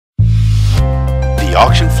the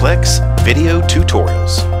Auction Flex video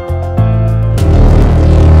tutorials.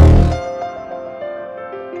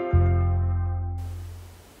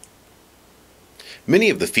 Many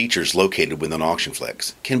of the features located within Auction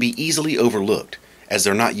Flex can be easily overlooked as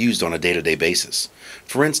they're not used on a day-to-day basis.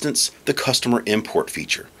 For instance, the customer import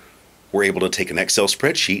feature. We're able to take an Excel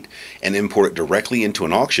spreadsheet and import it directly into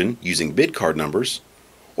an auction using bid card numbers,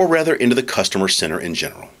 or rather into the customer center in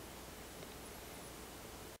general.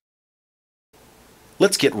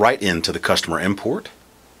 Let's get right into the customer import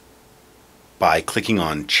by clicking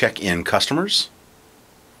on Check In Customers,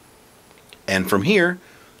 and from here,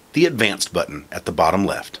 the Advanced button at the bottom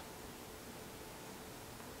left.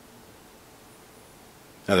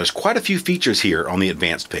 Now there's quite a few features here on the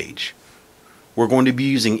Advanced page. We're going to be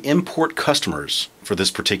using Import Customers for this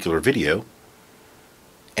particular video,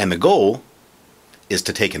 and the goal is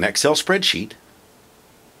to take an Excel spreadsheet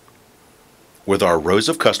with our rows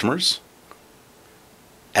of customers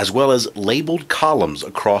as well as labeled columns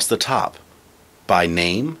across the top by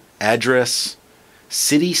name, address,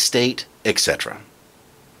 city, state, etc.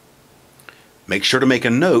 Make sure to make a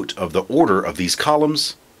note of the order of these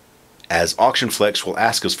columns, as Auction Flex will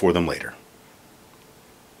ask us for them later.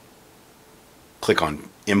 Click on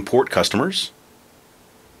Import Customers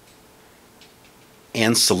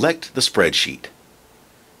and select the spreadsheet.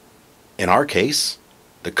 In our case,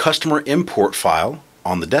 the customer import file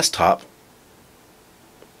on the desktop,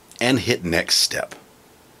 and hit Next Step.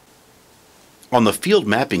 On the field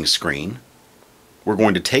mapping screen, we're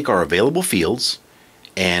going to take our available fields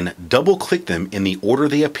and double-click them in the order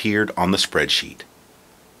they appeared on the spreadsheet.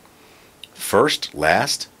 First,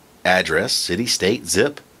 last, address, city, state,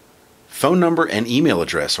 zip, phone number, and email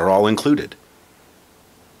address are all included.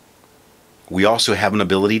 We also have an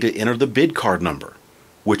ability to enter the bid card number,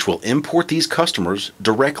 which will import these customers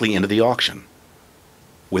directly into the auction.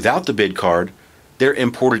 Without the bid card, they're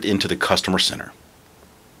imported into the customer center.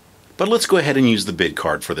 But let's go ahead and use the bid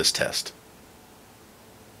card for this test.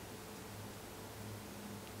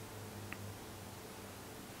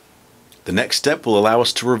 The next step will allow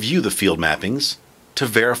us to review the field mappings to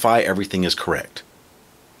verify everything is correct.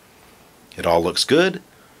 It all looks good,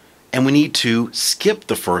 and we need to skip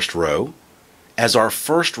the first row as our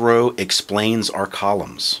first row explains our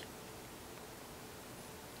columns.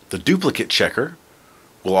 The duplicate checker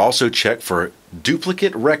will also check for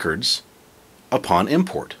duplicate records upon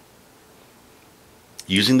import.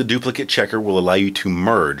 Using the duplicate checker will allow you to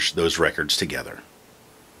merge those records together.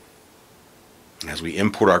 As we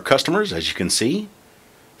import our customers, as you can see,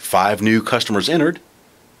 5 new customers entered,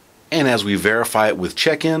 and as we verify it with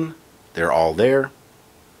check-in, they're all there,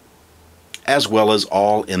 as well as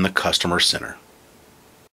all in the customer center.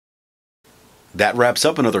 That wraps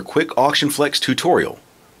up another quick Auction Flex tutorial.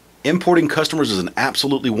 Importing customers is an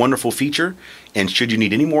absolutely wonderful feature, and should you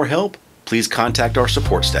need any more help, please contact our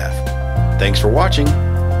support staff. Thanks for watching.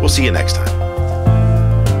 We'll see you next time.